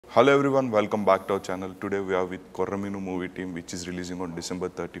Hello everyone, welcome back to our channel. Today we are with Korameenu movie team which is releasing on December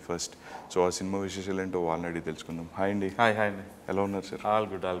 31st. So our cinema విశేషాలు ఏంటో వాళ్ళని తెలుసుకుందాం. Hi అండి. Hi అండి. ఎలా ఉన్నారు sir? All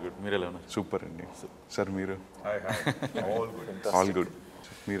good మీరు ఎలా ఉన్నారు? సూపర్ అండి. సార్ మీరు? Hi all good.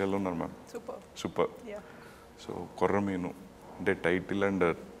 మీరు ఎలా ఉన్నారు మ్యామ్? సూపర్. సో కొర్రమీను అంటే టైటిల్ అండ్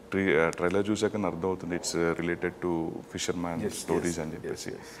ట్రైలర్ చూసాక అర్థమవుతుంది it's related to fissure man stories అని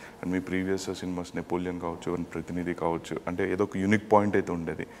చెప్పేసి. And me previous cinemas Napoleon కావచ్చు అండ్ ప్రతినిధి కావచ్చు అంటే ఏదో ఒక యూనిక్ పాయింట్ అయితే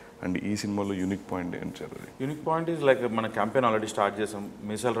ఉండేది. అండ్ ఈ సినిమాలో యూనిక్ పాయింట్ ఏంటి sir? Unique point is like మన క్యాంపెయిన్ ఆల్రెడీ స్టార్ట్ చేసాం.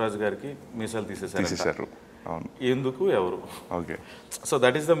 మీసాల్ రాజు గారికి మీసాలు తీసేశారు. అవును. ఎందుకు ఎవరు? Okay. So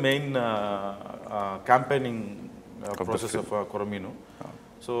that is the main campaigning process of కొరమీను.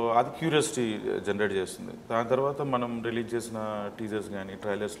 సో అది క్యూరియాసిటీ జనరేట్ చేస్తుంది. దాని తర్వాత మనం రిలీజ్ చేసిన టీజర్స్ కానీ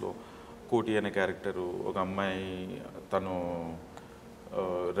ట్రైలర్స్లో కోటి అనే క్యారెక్టరు, ఒక అమ్మాయి తను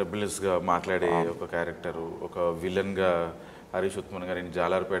రెబిలియస్గా మాట్లాడే ఒక క్యారెక్టరు, ఒక విలన్గా హరీష్ ఉత్మన్ గారిని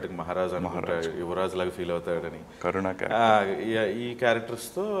జాలార్పేటకి మహారాజ్ అనుకుంటా యువరాజ్ లాగా ఫీల్ అవుతాడని ఈ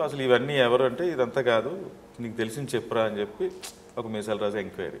క్యారెక్టర్స్తో అసలు ఇవన్నీ ఎవరు అంటే ఇదంతా కాదు నీకు తెలిసింది చెప్పురా అని చెప్పి ఒక మీసాల్ రాజు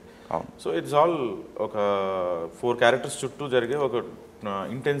ఎంక్వైరీ. సో ఇట్స్ ఆల్ ఒక 4 క్యారెక్టర్స్ చుట్టూ జరిగే ఒక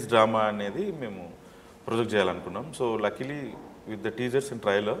ఇంటెన్స్ డ్రామా అనేది మేము project చేయాలనుకున్నాం. So luckily with the teasers and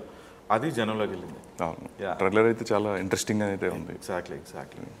trailer అది జనంలోకి వెళ్ళింది. ట్రైలర్ అయితే చాలా ఇంట్రెస్టింగ్ అయితే ఉంది. Exactly.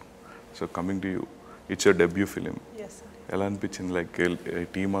 So coming to you, it's your debut film. ఎలా అనిపించింది లైక్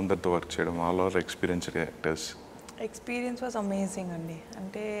టీమ్ అందరితో వర్క్ చేయడం, all are experienced actors? Experience was amazing అండి.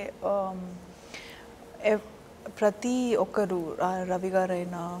 అంటే ప్రతి ఒక్కరు రవి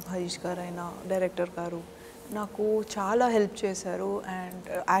గారైనా హరీష్ గారైనా డైరెక్టర్ గారు నాకు చాలా హెల్ప్ చేశారు. అండ్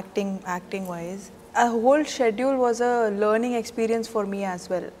యాక్టింగ్ వైజ్ ఆ whole schedule was a learning experience for me as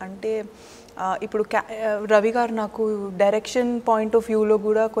well. అంటే ఇప్పుడు రవి గారు నాకు డైరెక్షన్ పాయింట్ ఆఫ్ వ్యూలో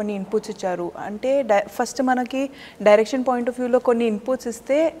కూడా కొన్ని ఇన్పుట్స్ ఇచ్చారు. అంటే ఫస్ట్ మనకి డైరెక్షన్ పాయింట్ ఆఫ్ వ్యూలో కొన్ని ఇన్పుట్స్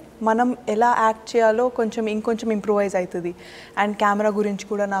ఇస్తే మనం ఎలా యాక్ట్ చేయాలో ఇంకొంచెం ఇంప్రూవైజ్ అవుతుంది. అండ్ కెమెరా గురించి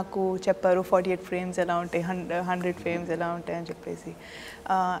కూడా నాకు చెప్పారు. 48 ఫ్రేమ్స్ ఎలా ఉంటాయి, 100 ఫ్రేమ్స్ ఎలా ఉంటాయి అని చెప్పేసి.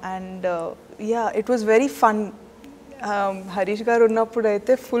 And it was very fun. Harish గారు ఉన్నప్పుడు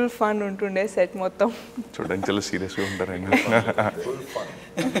అయితే ఫుల్ ఫన్ ఉంటుండే సెట్ మొత్తం. చూడడానికి చాలా సీరియస్గా ఉంటారు.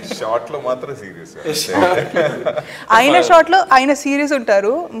 షార్ట్లో మాత్రం సీరియస్. ఆయన షాట్లో ఆయన సీరియస్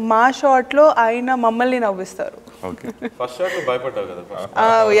ఉంటారు, మా షాట్లో ఆయన మమ్మల్ని నవ్విస్తారు. ఫస్ట్ షాట్లో భయపడ్డావు కదా?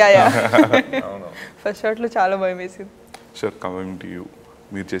 ఫస్ట్ షాట్లో చాలా భయం వేసింది. సార్ కమింగ్ టు యూ,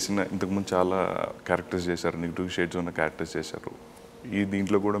 మీరు చేసిన ఇంతకుముందు చాలా క్యారెక్టర్స్ చేశారు, నెగిటివ్ షేడ్స్ ఉన్న క్యారెక్టర్స్ చేశారు. ఈ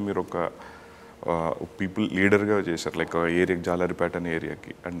దీంట్లో కూడా మీరు ఒక పీపుల్ లీడర్గా చేశారు, లైక్ ఏరియాకి జాలారిపేట అనే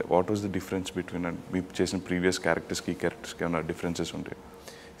ఏరియాకి. And what was the difference between and మీరు చేసిన ప్రీవియస్ క్యారెక్టర్స్కి ఈ క్యారెక్టర్స్కి ఏమైనా డిఫరెన్సెస్ ఉంటాయి?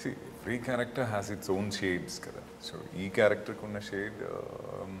 Every character has its own shades కదా. సో ఈ క్యారెక్టర్కి ఉన్న షేడ్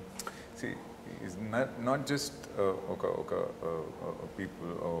ఈజ్ నాట్ జస్ట్ ఒక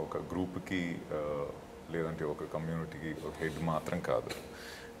పీపుల్, ఒక గ్రూప్కి లేదంటే ఒక కమ్యూనిటీకి ఒక హెడ్ మాత్రం కాదు.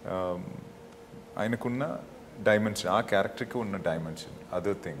 ఆయనకున్న డైమెన్షన్, ఆ క్యారెక్టర్కి ఉన్న dimension,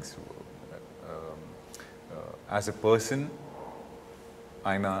 other things. As a person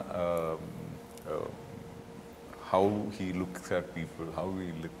ఆయన how he looks at people, how he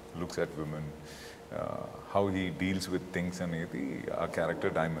looks at women, how he deals with things అనేది ఆ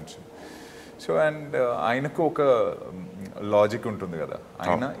క్యారెక్టర్ డైమెన్షన్. సో అండ్ ఆయనకు ఒక లాజిక్ ఉంటుంది కదా,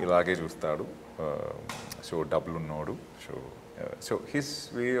 ఆయన ఇలాగే చూస్తాడు, సో డబ్బులు ఉన్నాడు, సో హిస్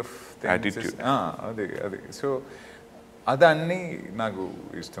వే ఆఫ్ అదే సో అదన్నీ నాకు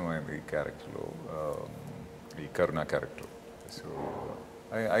ఇష్టమైంది ఈ క్యారెక్టర్లో, ఈ కరుణ character. So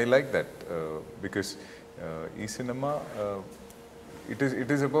I like that because ఈ cinema it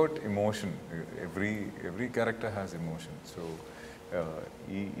is about emotion. Every character has emotion. So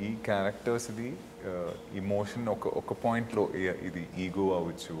ఈ క్యారెక్టర్స్ది ఇమోషన్ ఒక పాయింట్లో, ఇది ఈగో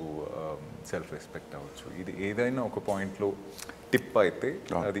అవ్వచ్చు, సెల్ఫ్ రెస్పెక్ట్ అవ్వచ్చు, ఇది ఏదైనా ఒక పాయింట్లో టిప్ అయితే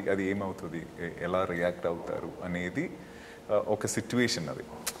అది ఏమవుతుంది, ఎలా రియాక్ట్ అవుతారు అనేది ఒక సిచ్యువేషన్ అది.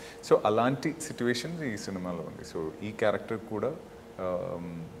 సో అలాంటి సిచ్యువేషన్ ఈ సినిమాలో ఉంది. సో ఈ క్యారెక్టర్ కూడా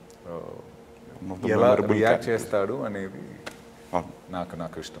ఎలా రియాక్ట్ చేస్తాడు అనేది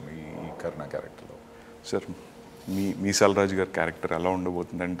నాకు ఇష్టం ఈ కరుణ క్యారెక్టర్లో. సార్ మీసాల్ రాజు గారి క్యారెక్టర్ ఎలా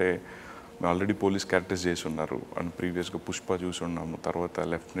ఉండబోతుంది అంటే, మేము ఆల్రెడీ పోలీస్ క్యారెక్టర్స్ చేసి ఉన్నారు అండ్ ప్రీవియస్గా పుష్ప చూసి ఉన్నాము, తర్వాత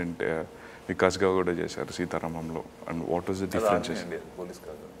లెఫ్టినెంట్ వికాస్గా కూడా చేశారు సీతారామంలో. And what was the differences?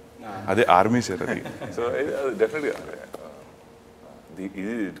 అదే ఆర్మీ సార్ అది. సో డెఫినెట్గా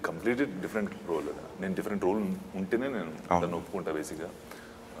ఇది కంప్లీట్లీ డిఫరెంట్ రోల్. నేను డిఫరెంట్ రోల్ ఉంటేనే నేను దాన్ని ఒప్పుకుంటా. బేసిక్గా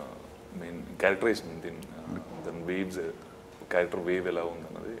మెయిన్ క్యారెక్టరైజేషన్, దాని వేవ్స్, క్యారెక్టర్ వేవ్ ఎలా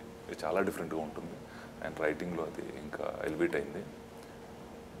ఉందన్నది చాలా డిఫరెంట్గా ఉంటుంది. అండ్ రైటింగ్లో అది ఇంకా ఎలివేట్ అయింది.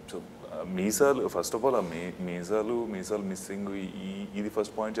 సో మీసాలు ఫస్ట్ ఆఫ్ ఆల్ ఆ మీసాలు మిస్సింగ్ ఇది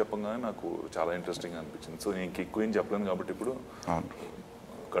ఫస్ట్ పాయింట్ చెప్పగానే నాకు చాలా ఇంట్రెస్టింగ్ అనిపించింది. సో నేను ఎక్కువ ఏం చెప్పలేను కాబట్టి ఇప్పుడు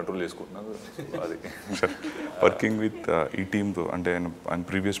కంట్రోల్ చేసుకుంటున్నాను. అది వర్కింగ్ విత్ ఈ టీమ్తో అంటే ఆయన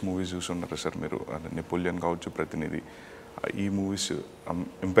ప్రీవియస్ మూవీస్ చూస్తున్నారు సార్ మీరు, నెపోలియన్ కావచ్చు, ప్రతినిధి, ఈ మూవీస్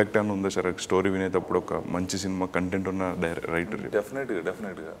ఇంపాక్ట్ అని ఉందా సార్? స్టోరీ వినేటప్పుడు ఒక మంచి సినిమా కంటెంట్ ఉన్న రైటర్?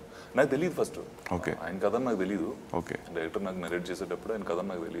 డెఫినెట్గా నాకు తెలియదు ఫస్ట్. ఓకే. ఆయన కథ నాకు తెలియదు. ఓకే. డైరెక్టర్ నాకు నరేట్ చేసేటప్పుడు ఆయన కథ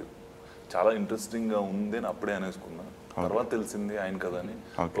నాకు తెలియదు. చాలా ఇంట్రెస్టింగ్గా ఉంది అని అప్పుడే అనేసుకున్నా. తర్వాత తెలిసింది ఆయన కథ అని.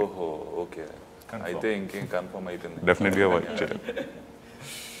 ఓహో ఓకే, అయితే ఇంకేం కన్ఫర్మ్ అయిపోయింది. డెఫినెట్గా వర్క్ చేయాలి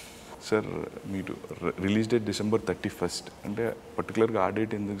సార్. మీరు రిలీజ్ డేట్ December 31st అంటే పర్టికులర్గా ఆ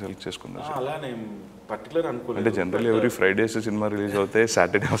డేట్ ఎందుకు సెలెక్ట్ చేసుకున్నారు సార్? అలా నేను పర్టికులర్ అనుకోలేదు. అంటే general every Fridays cinema release అవుతాయి,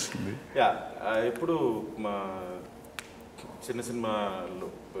 సాటర్డే వస్తుంది. ఎప్పుడు మా చిన్న సినిమా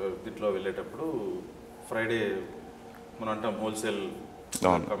దీంట్లో వెళ్ళేటప్పుడు ఫ్రైడే మనం అంటాం హోల్సేల్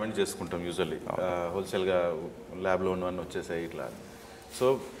కమెంట్ చేసుకుంటాం యూజువల్లీ. హోల్సేల్గా ల్యాబ్లో ఉన్నవన్నీ వచ్చేసాయి ఇట్లా. సో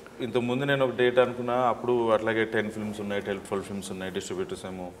ఇంతకుముందు నేను ఒక డేట్ అనుకున్నా, అప్పుడు అట్లాగే 10 ఫిల్మ్స్ ఉన్నాయి, 12 ఫిల్మ్స్ ఉన్నాయి, డిస్ట్రిబ్యూటర్స్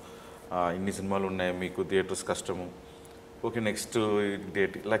ఏమో ఇన్ని సినిమాలు ఉన్నాయి, మీకు థియేటర్స్ కష్టము. Okay, next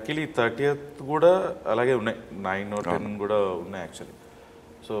date luckily 30th కూడా అలాగే ఉన్నాయి, 9 or 10 కూడా ఉన్నాయి actually.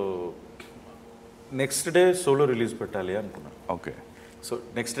 So next day solo release పెట్టాలి అనుకున్నాను. ఓకే. సో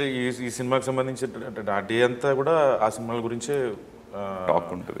నెక్స్ట్ డే ఈ సినిమాకి సంబంధించి ఆ డే అంతా కూడా ఆ సినిమాల గురించే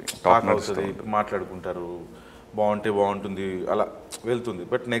టాక్ ఉంటుంది, మాట్లాడుకుంటారు, బాగుంటుంది అలా వెళ్తుంది.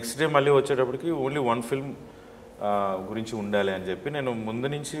 బట్ నెక్స్ట్ డే మళ్ళీ వచ్చేటప్పటికి ఓన్లీ 1 ఫిల్మ్ గురించి ఉండాలి అని చెప్పి నేను ముందు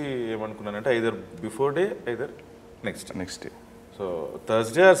నుంచి ఏమనుకున్నానంటే either before day either next day. So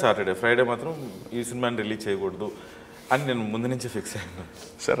Thursday or Saturday, Friday మాత్రం ఈ సినిమాని రిలీజ్ చేయకూడదు అని నేను ముందు నుంచి ఫిక్స్ అయ్యాను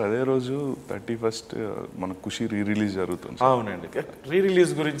సార్. అదే రోజు 31st మన ఖుషి రిలీజ్ జరుగుతుంది. అవునండి.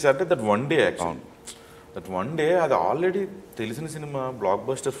 రిలీజ్ గురించి అంటే that one day actual, that one day అది ఆల్రెడీ తెలిసిన cinema, block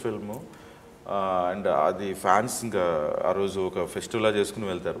buster film, and అది ఫ్యాన్స్ ఇంకా ఆ రోజు ఒక ఫెస్టివల్లా చేసుకుని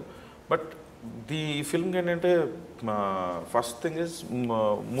వెళ్తారు. బట్ ది ఫిల్మ్కి ఏంటంటే first thing is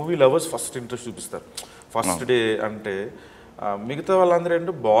movie lovers first interest చూపిస్తారు ఫస్ట్ డే. అంటే మిగతా వాళ్ళందరూ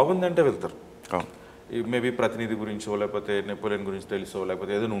ఏంటంటే బాగుందంటే వెళ్తారు. మేబీ ప్రతినిధి గురించో లేకపోతే నెపోలియన్ గురించి తెలుసో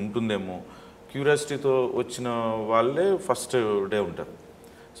లేకపోతే ఏదైనా ఉంటుందేమో క్యూరియాసిటీతో వచ్చిన వాళ్ళే ఫస్ట్ డే ఉంటారు.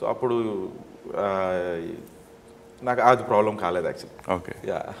 సో అప్పుడు నాకు అది ప్రాబ్లం కాలేదు యాక్చువల్లీ. ఓకే.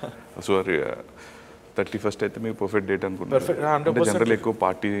 సో 31st అయితే మీకు పర్ఫెక్ట్ డేట్ అనుకుంటారు? అంటే జనరల్ ఎక్కువ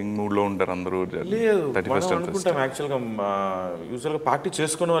పార్టీయింగ్ మూడ్లో ఉంటారు అందరూ. లేదు, అనుకుంటాం యాక్చువల్గా యూజువల్గా పార్టీ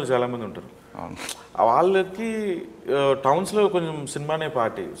చేసుకునే వాళ్ళు చాలామంది ఉంటారు. వాళ్ళకి టౌన్స్లో కొంచెం సినిమానే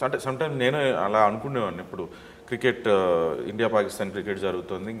పార్టీ. అంటే సమ్టైమ్స్ నేను అలా అనుకునేవాడిని. ఇప్పుడు క్రికెట్, ఇండియా పాకిస్తాన్ క్రికెట్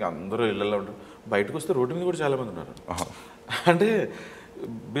జరుగుతుంది, ఇంకా అందరూ ఇళ్ళల్లో ఉంటారు. బయటకు వస్తే రోడ్డు మీద కూడా చాలామంది ఉన్నారు. అంటే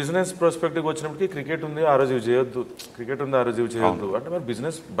బిజినెస్ పర్స్పెక్టివ్ వచ్చినప్పటికీ క్రికెట్ ఉంది ఆ రోజు ఇవి చేయొద్దు, క్రికెట్ ఉంది ఆ రోజు ఇవి చేయొద్దు అంటే మరి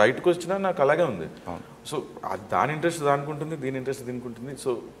బిజినెస్ బయటకు వచ్చినా నాకు అలాగే ఉంది. సో దాని ఇంట్రెస్ట్ దానికి ఉంటుంది, దీని ఇంట్రెస్ట్ దీనికి ఉంటుంది. సో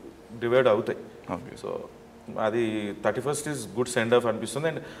డివైడ్ అవుతాయి. సో అది 31st is good send off అనిపిస్తుంది.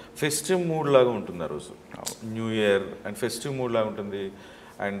 అండ్ ఫెస్టివ్ మూడ్ లాగా ఉంటుంది ఆ రోజు, new year and festive mood లాగా ఉంటుంది.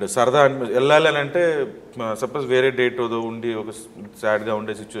 అండ్ సరదా వెళ్ళాలి అని అంటే సపోజ్ వేరే డేట్ ఏదో ఉండి ఒక సాడ్గా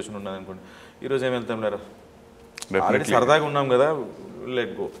ఉండే సిచ్యువేషన్ ఉన్నది అనుకోండి, ఈరోజు ఏం వెళ్తాం లేరా, ఆల్రెడీ సరదాగా ఉన్నాం కదా,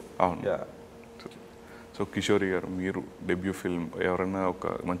 లెట్ గో. అవును. సో కిషోరి గారు, మీరు డెబ్యూ ఫిల్మ్ ఎవరైనా ఒక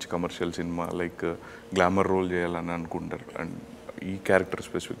మంచి commercial cinema like glamour role చేయాలని అనుకుంటారు, అండ్ ఈ క్యారెక్టర్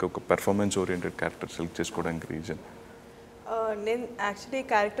స్పెసిఫిక్గా ఒక పెర్ఫార్మెన్స్ ఓరియంటెడ్ క్యారెక్టర్ సెలెక్ట్ చేసుకోవడానికి రీజన్? నేను యాక్చువల్లీ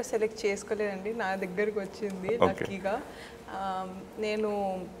క్యారెక్టర్ సెలెక్ట్ చేసుకోలేదండి, నా దగ్గరకు వచ్చింది లక్కీగా. నేను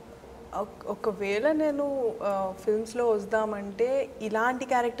ఒకవేళ నేను ఫిల్మ్స్లో వద్దామంటే ఇలాంటి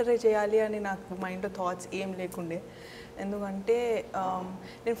క్యారెక్టరే చేయాలి అని నాకు మైండ్లో థాట్స్ ఏం లేకుండే. ఎందుకంటే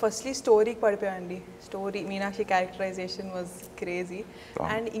నేను ఫస్ట్లీ స్టోరీకి పడిపోయానండి. Story Meenakshi characterisation was crazy.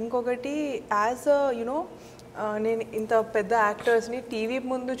 And ఇంకొకటి యాజ్ యునో నేను ఇంత పెద్ద యాక్టర్స్ని టీవీ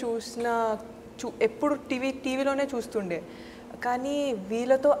ముందు ఎప్పుడు టీవీలోనే చూస్తుండే, కానీ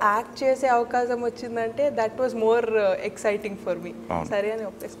వీళ్ళతో యాక్ట్ చేసే అవకాశం వచ్చిందంటే that was more exciting for me. సరే అని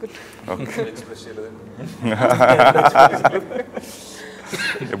ఒప్పేసుకుంటాను.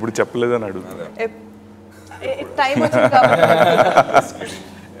 ఎప్పుడు చెప్పలేదని అడుగు, టైం వచ్చింది కాబట్టి.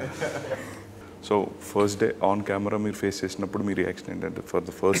 So first day on camera మీరు ఫేస్ చేసినప్పుడు మీ రియాక్షన్ ఏంటంటే for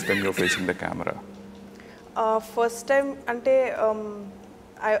the first time your facing the camera? First time అంటే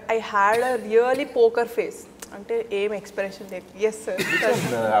I had a really poker face. అంటే ఏం ఎక్స్ప్రెషన్ లేదు. ఎస్ సార్,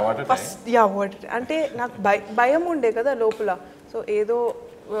 ఫస్ట్ వాట్ అంటే నాకు భయం ఉండే కదా లోపల. సో ఏదో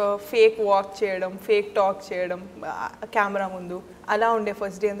ఫేక్ వాక్ చేయడం, ఫేక్ టాక్ చేయడం కెమెరా ముందు అలా ఉండే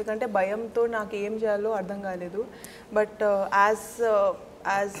ఫస్ట్ డే. ఎందుకంటే భయంతో నాకు ఏం చేయాలో అర్థం కాలేదు. But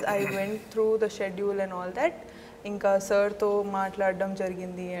as I went through the schedule and all that, ఇంకా సార్తో మాట్లాడడం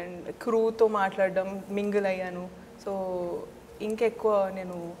జరిగింది అండ్ క్రూతో మాట్లాడడం, మింగిల్ అయ్యాను. సో ఇంకెక్కువ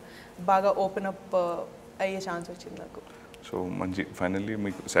నేను బాగా ఓపెన్ అప్ అయ్యే ఛాన్స్ వచ్చింది నాకు. సో మంచి ఫైనల్లీ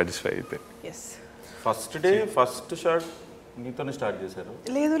మీకు సాటిస్ఫై అయితే? Yes. First day first shot మీతోనే స్టార్ట్ చేశారు?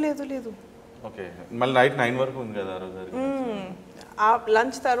 లేదు లేదు లేదు. ఓకే, మళ్ళీ నైట్ 9 వరకు ఉంది కదా ఆ రోజు?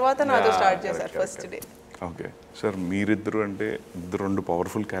 లంచ్ తర్వాత నాతో స్టార్ట్ చేశారు ఫస్ట్ డే. ఓకే సార్, మీరిద్దరు అంటే ఇద్దరు 2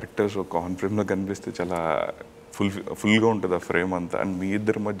 పవర్ఫుల్ క్యారెక్టర్స్ ఒక ఆన్ ఫ్రేమ్లో కనిపిస్తే చాలా ఫుల్గా ఉంటుంది ఆ ఫ్రేమ్ అంతా. అండ్ మీ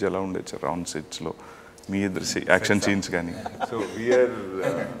ఇద్దరి మధ్య ఎలా ఉండేది సార్ ఆన్ సెట్స్లో, మీ ఇద్దరు యాక్షన్ సీన్స్ కానీ? So we are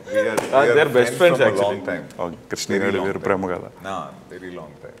best friends long time. Krishna గారు వేరు ప్రేమ కదా? Very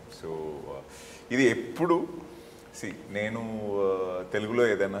long time. సో ఇది ఎప్పుడు నేను తెలుగులో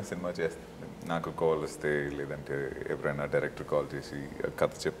ఏదైనా సినిమా చేస్తాను, నాకు కాల్ వస్తే లేదంటే ఎవరైనా డైరెక్టర్ కాల్ చేసి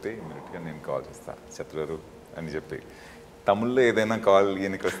కథ చెప్తే ఇమీడియట్గా నేను కాల్ చేస్తాను, శత్రు అని చెప్పి. తమిళ్లో ఏదైనా కాల్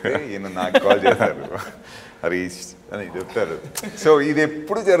ఈయనకి వస్తే ఈయన నాకు కాల్ చేస్తారు, హరీష్ అని చెప్తారు. సో ఇది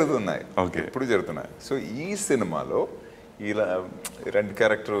ఎప్పుడు జరుగుతున్నాయి, ఎప్పుడు జరుగుతున్నాయి. సో ఈ సినిమాలో ఇలా 2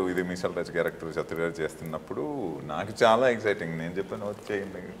 క్యారెక్టర్, ఇది మీసాల రాజు క్యారెక్టర్ శత్రు గారు చేస్తున్నప్పుడు నాకు చాలా ఎక్సైటింగ్. నేను చెప్పాను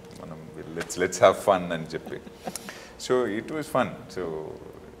వచ్చేయండి మనం లెట్స్ హ్యావ్ ఫన్ అని చెప్పి. So it was fun. So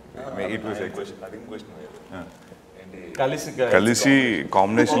it was కలిసి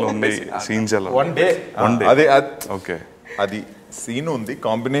కాంబినేషన్ ఉంది సీన్స్ ఎలా? వన్ డే అదే ఓకే, అది సీన్ ఉంది,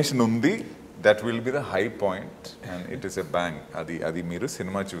 కాంబినేషన్ ఉంది. That will be the high point and it is a bang. అది మీరు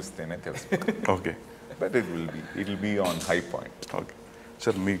సినిమా చూస్తేనే తెలుసు. Okay, but it will be on high point. Okay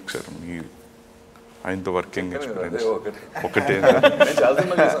sir, మీకు సార్ మీ ఆయనతో వర్కింగ్ ఎక్స్పీరియన్స్ ఒకటే?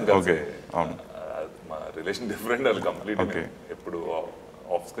 ఓకే, అవును. మా రిలేషన్ డిఫరెంట్, అది కంప్లీట్. ఎప్పుడు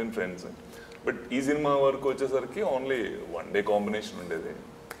ఆఫ్ స్క్రీన్ ఫ్రెండ్స్. బట్ ఈ సినిమా వరకు వచ్చేసరికి ఓన్లీ 1 డే కాంబినేషన్ ఉండేది.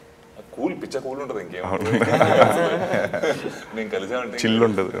 కూల్ పిచ్చ కూల్ ఉంటుంది, ఇంకేం నేను కలిసామంటే చిల్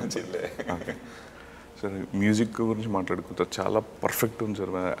ఉంటుంది. చిల్లే. సార్ మ్యూజిక్ గురించి మాట్లాడుకుంటారు, చాలా పర్ఫెక్ట్ ఉంది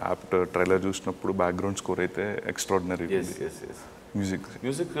సార్. యాప్ట్ ట్రైలర్ చూసినప్పుడు బ్యాక్గ్రౌండ్ స్కోర్ అయితే ఎక్స్ట్రాడినరీ.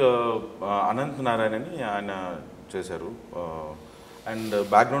 మ్యూజిక్ అనంత్ నారాయణ అని ఆయన చేశారు. అండ్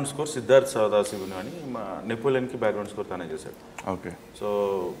బ్యాక్గ్రౌండ్ స్కోర్ సిద్ధార్థ్ సదాశివుని అని నెపోలియన్కి బ్యాక్గ్రౌండ్ స్కోర్ తనే చేశాడు. ఓకే. సో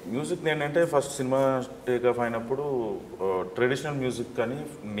మ్యూజిక్ ఏంటంటే ఫస్ట్ సినిమా టేక్ ఆఫ్ అయినప్పుడు ట్రెడిషనల్ మ్యూజిక్ అని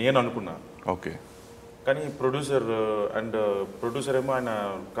నేను అనుకున్నా. ఓకే. కానీ ప్రొడ్యూసర్ ఏమో ఆయన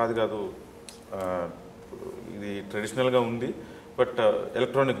కాదు ఇది ట్రెడిషనల్గా ఉంది, బట్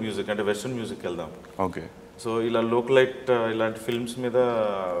ఎలక్ట్రానిక్ మ్యూజిక్ అంటే వెస్ట్రన్ మ్యూజిక్ వెళ్దాం. ఓకే. సో ఇలా లోకలైట్ ఇలాంటి ఫిల్మ్స్ మీద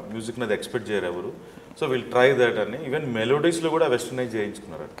మ్యూజిక్ మీద ఎక్స్పెక్ట్ చేయరు ఎవరు. సో వీల్ ట్రై దట్ అని ఈవెన్ మెలోడీస్లో కూడా వెస్టర్నైజ్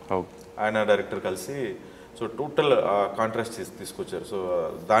చేయించుకున్నారు ఆయన డైరెక్టర్ కలిసి. సో టోటల్ కాంట్రాస్ట్ చేసి తీసుకొచ్చారు. సో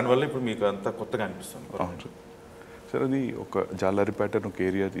దానివల్ల ఇప్పుడు మీకు అంతా కొత్తగా అనిపిస్తుంది. సార్ అది ఒక జాలారిపేట ఒక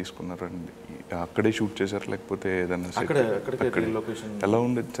ఏరియా తీసుకున్నారండి, అక్కడే షూట్ చేశారు లేకపోతే ఏదైనా లొకేషన్? ఎలా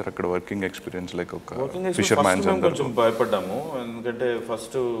ఉండేది సార్ అక్కడ వర్కింగ్ ఎక్స్పీరియన్స్? లైక్ ఒక ఫిషర్ మ్యాన్స్ కొంచెం భయపడ్డాము, ఎందుకంటే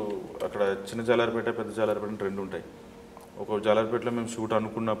ఫస్ట్ అక్కడ చిన్న జాలారిపేట పెద్ద జాలారిపేట 2 ఉంటాయి. ఒక జాలారిపేటలో మేము షూట్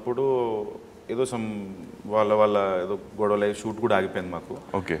అనుకున్నప్పుడు ఏదో వాళ్ళ ఏదో గొడవలు అయ్యి షూట్ కూడా ఆగిపోయింది మాకు.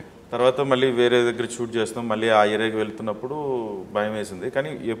 ఓకే. తర్వాత మళ్ళీ వేరే దగ్గర షూట్ చేస్తాం, మళ్ళీ ఆ ఏరియాకి వెళ్తున్నప్పుడు భయం వేసింది.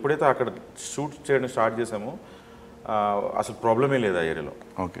 కానీ ఎప్పుడైతే అక్కడ షూట్ చేయడం స్టార్ట్ చేసామో అసలు ప్రాబ్లమే లేదు ఆ ఏరియాలో.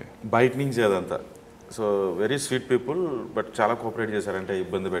 ఓకే. బయట నుంచి అదంతా. So very sweet people, but చాలా కోఆపరేట్ చేశారంటే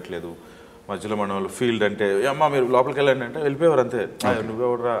ఇబ్బంది పెట్టలేదు. మధ్యలో మన వాళ్ళు ఫీల్డ్ అంటే అమ్మా మీరు లోపలికి వెళ్ళండి అంటే వెళ్ళిపోయేవారు అంతే,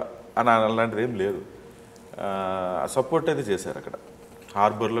 నువ్వెవడరా అని అలాంటిది ఏం లేదు. సపోర్ట్ అయితే చేశారు అక్కడ.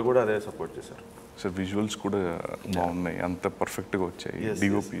 హార్బర్లో కూడా అదే సపోర్ట్ చేశారు. సార్ విజువల్స్ కూడా బాగున్నాయి, అంత పర్ఫెక్ట్గా వచ్చాయి.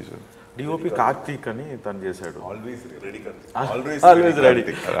 డిఓపి సార్, డిఓపి కార్తీక్ అని తను చేశాడు. ఆల్వేస్ రెడీ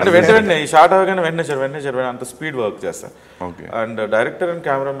అంటే వెంటనే షార్ట్ అవగానే వెంటనే అంత స్పీడ్ వర్క్ చేస్తాను. Okay. And director and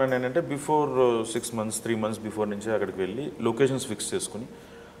cameraman ఏంటంటే బిఫోర్ 6 months 3 months బిఫోర్ నుంచి అక్కడికి వెళ్ళి లొకేషన్స్ ఫిక్స్ చేసుకుని,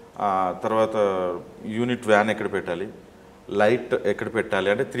 తర్వాత యూనిట్ వ్యాన్ ఎక్కడ పెట్టాలి, లైట్ ఎక్కడ పెట్టాలి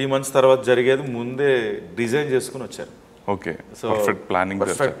అంటే 3 months తర్వాత జరిగేది ముందే డిజైన్ చేసుకుని వచ్చారు. ఓకే. సో పర్ఫెక్ట్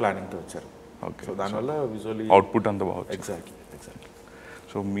ప్లానింగ్తో వచ్చారు. ఓకే. సో దానివల్ల విజువల్లీ అవుట్పుట్ అంతా బాగుంది. ఎగ్జాక్ట్లీ.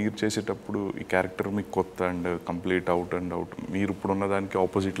 సో మీరు చేసేటప్పుడు ఈ క్యారెక్టర్ మీకు కొత్త అండ్ కంప్లీట్ అవుట్ మీరు ఇప్పుడు ఉన్న దానికి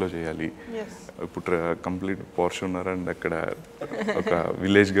ఆపోజిట్లో చేయాలి. ఇప్పుడు కంప్లీట్ పోర్షన్ ఉన్నారు అండ్ అక్కడ ఒక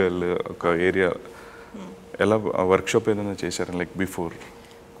విలేజ్ గర్ల్ ఒక ఏరియా, ఎలా వర్క్షాప్ ఏదైనా చేశారు లైక్ బిఫోర్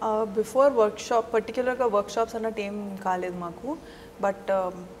వర్క్షాప్? పర్టికులర్గా వర్క్షాప్స్ అన్నట్టు ఏం కాలేదు మాకు, బట్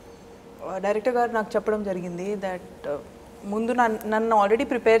డైరెక్టర్ గారు నాకు చెప్పడం జరిగింది దట్ ముందు నన్ను ఆల్రెడీ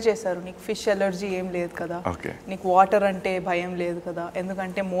ప్రిపేర్ చేశారు, నీకు ఫిష్ ఎలర్జీ ఏం లేదు కదా, నీకు వాటర్ అంటే భయం లేదు కదా,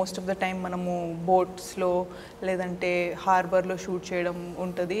 ఎందుకంటే మోస్ట్ ఆఫ్ ద టైం మనము బోట్స్లో లేదంటే హార్బర్లో షూట్ చేయడం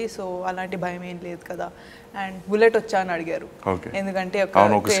ఉంటుంది, సో అలాంటి భయం ఏం లేదు కదా. అండ్ బుల్లెట్ వచ్చా అని అడిగారు, ఎందుకంటే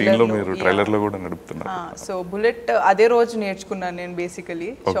సో బుల్లెట్ అదే రోజు నేర్చుకున్నాను నేను. బేసికలీ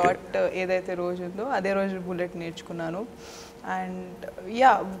షార్ట్ ఏదైతే రోజు ఉందో అదే రోజు బుల్లెట్ నేర్చుకున్నాను. అండ్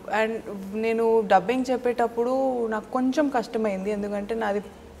అండ్ నేను డబ్బింగ్ చెప్పేటప్పుడు నాకు కొంచెం కష్టమైంది, ఎందుకంటే నాది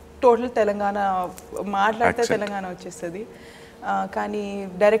టోటల్ తెలంగాణ, మాట్లాడితే తెలంగాణ వచ్చేస్తుంది. కానీ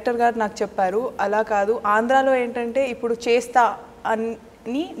డైరెక్టర్ గారు నాకు చెప్పారు అలా కాదు, ఆంధ్రాలో ఏంటంటే ఇప్పుడు చేస్తా అని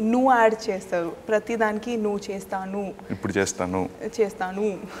నువ్వు యాడ్ చేస్తారు, ప్రతిదానికి నువ్వు చేస్తాను, ఇప్పుడు చేస్తాను.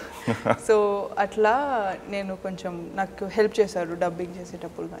 సో అట్లా నేను కొంచెం నాకు హెల్ప్ చేశారు డబ్బింగ్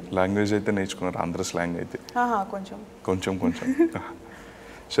చేసేటప్పుడు. కానీ లాంగ్వేజ్ అయితే నేర్చుకున్నారు, ఆంధ్ర స్లాంగ్ అయితే కొంచెం.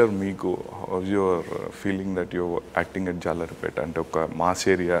 సార్ మీకు how your feeling that your acting at Jalarpeta, అంటే ఒక మాస్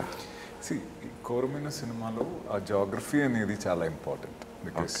ఏరియా. కోరమేను సినిమాలో ఆ జాగ్రఫీ అనేది చాలా ఇంపార్టెంట్,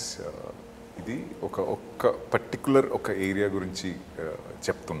 బికాస్ ఇది ఒక పర్టికులర్ ఒక ఏరియా గురించి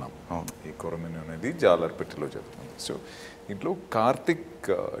చెప్తున్నాం. ఈ కోరమేను అనేది జాలర్పేటలో జరుగుతుంది. సో ఇంట్లో Karthik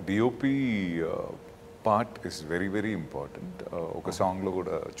DOP part is very very important. ఒక సాంగ్లో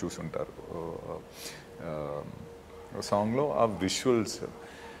కూడా చూసుంటారు, సాంగ్లో ఆ విజువల్స్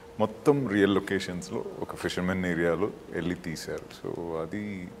మొత్తం రియల్ లొకేషన్స్లో ఒక ఫిషర్మెన్ ఏరియాలో వెళ్ళి తీశారు. సో అది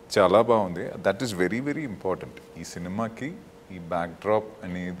చాలా బాగుంది. That is very very important ఈ సినిమాకి. ఈ బ్యాక్ డ్రాప్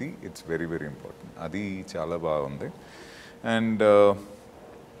అనేది ఇట్స్ వెరీ వెరీ ఇంపార్టెంట్, అది చాలా బాగుంది. And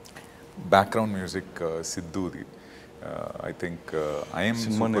background music సిద్ధుది, I think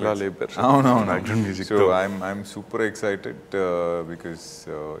అవునవును. So I'm super excited because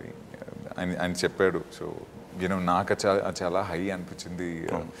ఆయన చెప్పాడు. సో నాకు చాలా హై అనిపించింది.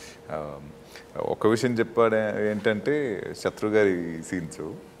 ఒక విషయం చెప్పాడు ఏంటంటే షత్రు గారి scenes.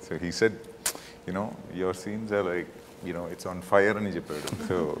 So he said your scenes are like it's on fire అని చెప్పాడు.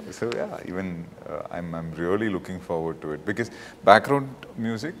 So yeah, even I'm really looking forward to it because background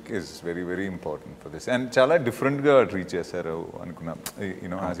music is very very important for this, and చాలా different గా treat చేశారు అనుకున్నా.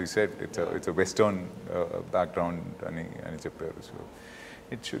 as you said, it's a western background అని చెప్పారు. So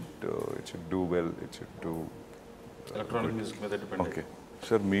it should do well, it should do electronic music మీద depend. Okay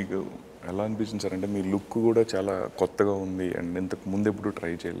sir, మీకు ఎలా అనిపించింది సార్? అంటే మీ లుక్ కూడా చాలా కొత్తగా ఉంది అండ్ ఇంతకు ముందు ఎప్పుడు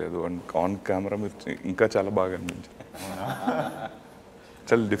ట్రై చేయలేదు, అండ్ ఆన్ కెమెరా మీరు ఇంకా చాలా బాగా అనిపించింది.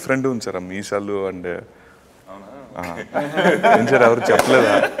 చాలా డిఫరెంట్ ఉంది సార్ ఆ మీసాలు. అండ్ ఏం సార్ ఎవరు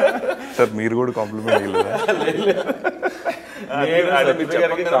చెప్పలేదా సార్? మీరు కూడా కాంప్లిమెంట్ ఇవ్వలేదా?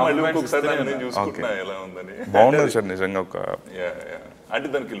 బాగున్నారు సార్ నిజంగా. ఒక అంటే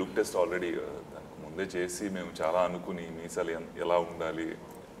దానికి లుక్ టెస్ట్ ఆల్రెడీ ముందే చేసి మేము చాలా అనుకుని మీసాలు ఎలా ఉండాలి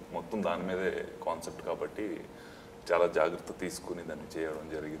మొత్తం దాని మీదే కాన్సెప్ట్ కాబట్టి చాలా జాగ్రత్త తీసుకుని దాన్ని చేయడం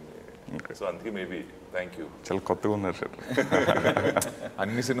జరిగింది. సో అందుకే మేబీ థ్యాంక్ యూ. చాలా కొత్తగా ఉన్నారు సార్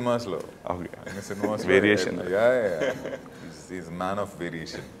అన్ని సినిమాస్లో. Variation. Is man of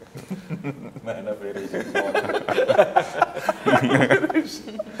variation.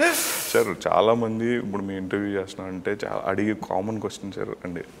 Sir చాలామంది ఇప్పుడు మీ ఇంటర్వ్యూ చేస్తున్నారంటే చాలా అడిగే కామన్ క్వశ్చన్ సార్,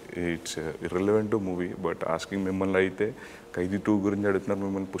 అంటే it's irrelevant to movie, but asking మిమ్మల్ని అయితే ఖైదీ 2 గురించి అడుగుతున్నారు,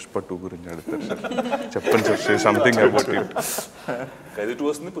 మిమ్మల్ని పుష్ప 2 గురించి అడుగుతారు సార్. చెప్పండి sir, say something about it. ఖైదీ 2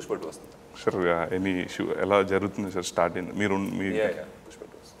 వస్తుంది, పుష్ప 2 వస్తుంది సార్. ఎనీ ఇష్యూ ఎలా జరుగుతుంది సార్? స్టార్ట్ అయింది మీరు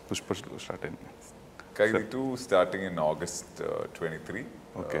పుష్ప 2 స్టార్ట్ అయింది. ఖైదీ 2 స్టార్టింగ్ ఇన్ August 23.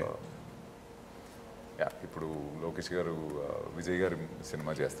 ఓకే. ఇప్పుడు లోకేష్ గారు విజయ్ గారు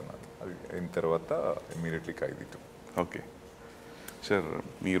సినిమా చేస్తున్నారు, అది అయిన తర్వాత ఇమీడియట్లీ ఖైదీ 2. ఓకే సార్,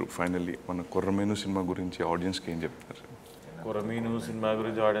 మీరు ఫైనల్లీ మన కొర్రమేను సినిమా గురించి ఆడియన్స్కి ఏం చెప్తారు సార్? కొరమీను సినిమా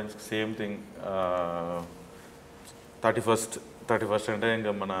గురించి ఆడియన్స్కి సేమ్ థింగ్. 31st అంటే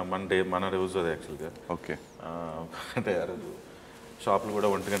ఇంకా మన రోజు అది యాక్చువల్గా. ఓకే. అంటే ఆ రోజు షాపులు కూడా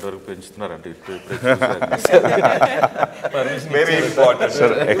 1 గంట వరకు పెంచుతున్నారు. అంటే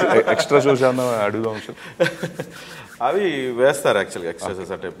సార్ ఎక్స్ట్రా షోస్ ఏమన్నా అడుగుదాం సార్? అవి వేస్తారు యాక్చువల్గా ఎక్స్ట్రా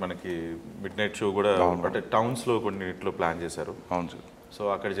షోస్. అంటే మనకి మిడ్ నైట్ షో కూడా అంటే టౌన్స్లో కొన్నిట్లో ప్లాన్ చేశారు. అవును సార్. సో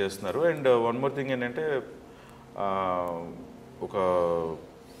అక్కడ చేస్తున్నారు. అండ్ వన్ మోర్ థింగ్ ఏంటంటే ఒక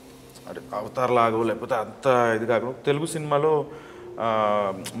అంటే అవతార్ లాగో లేకపోతే అంత ఇది కాకుండా తెలుగు సినిమాలో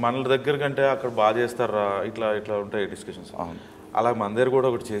మన దగ్గర కంటే అక్కడ బాగా చేస్తారా, ఇట్లా ఉంటాయి డిస్కషన్స్. అలా మన దగ్గర కూడా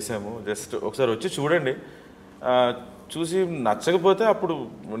ఒకటి చేసాము. జస్ట్ ఒకసారి వచ్చి చూడండి, చూసి నచ్చకపోతే అప్పుడు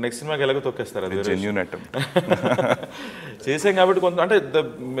నెక్స్ట్ సినిమాకి ఎలాగో తొక్కేస్తారు. అది చేసాం కాబట్టి కొంత అంటే ద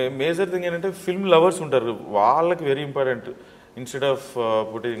మేజర్ థింగ్ ఏంటంటే ఫిల్మ్ లవర్స్ ఉంటారు, వాళ్ళకి very important. Instead of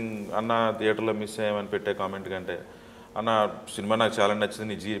putting అన్న థియేటర్లో మిస్ అయ్యామని పెట్టే కామెంట్ కంటే అన్న సినిమా నాకు చాలా నచ్చింది,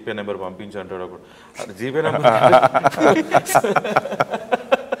 నీ జీపే నెంబర్ పంపించు అంటాడు. అప్పుడు జీపే నెంబర్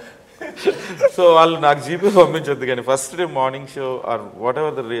సో వాళ్ళు నాకు జీపే పంపించొద్దు, కానీ first day morning show are what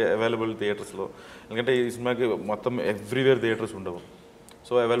ever the available థియేటర్స్లో, ఎందుకంటే ఈ సినిమాకి మొత్తం ఎవ్రీవేర్ థియేటర్స్ ఉండవు.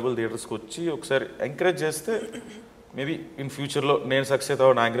 సో అవైలబుల్ థియేటర్స్కి వచ్చి ఒకసారి ఎంకరేజ్ చేస్తే మేబీ ఇన్ ఫ్యూచర్లో నేను సక్సెస్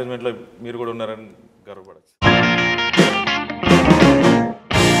అవ్వ, నా ఎంకరేజ్మెంట్లో మీరు కూడా ఉన్నారని గర్వపడచ్చు.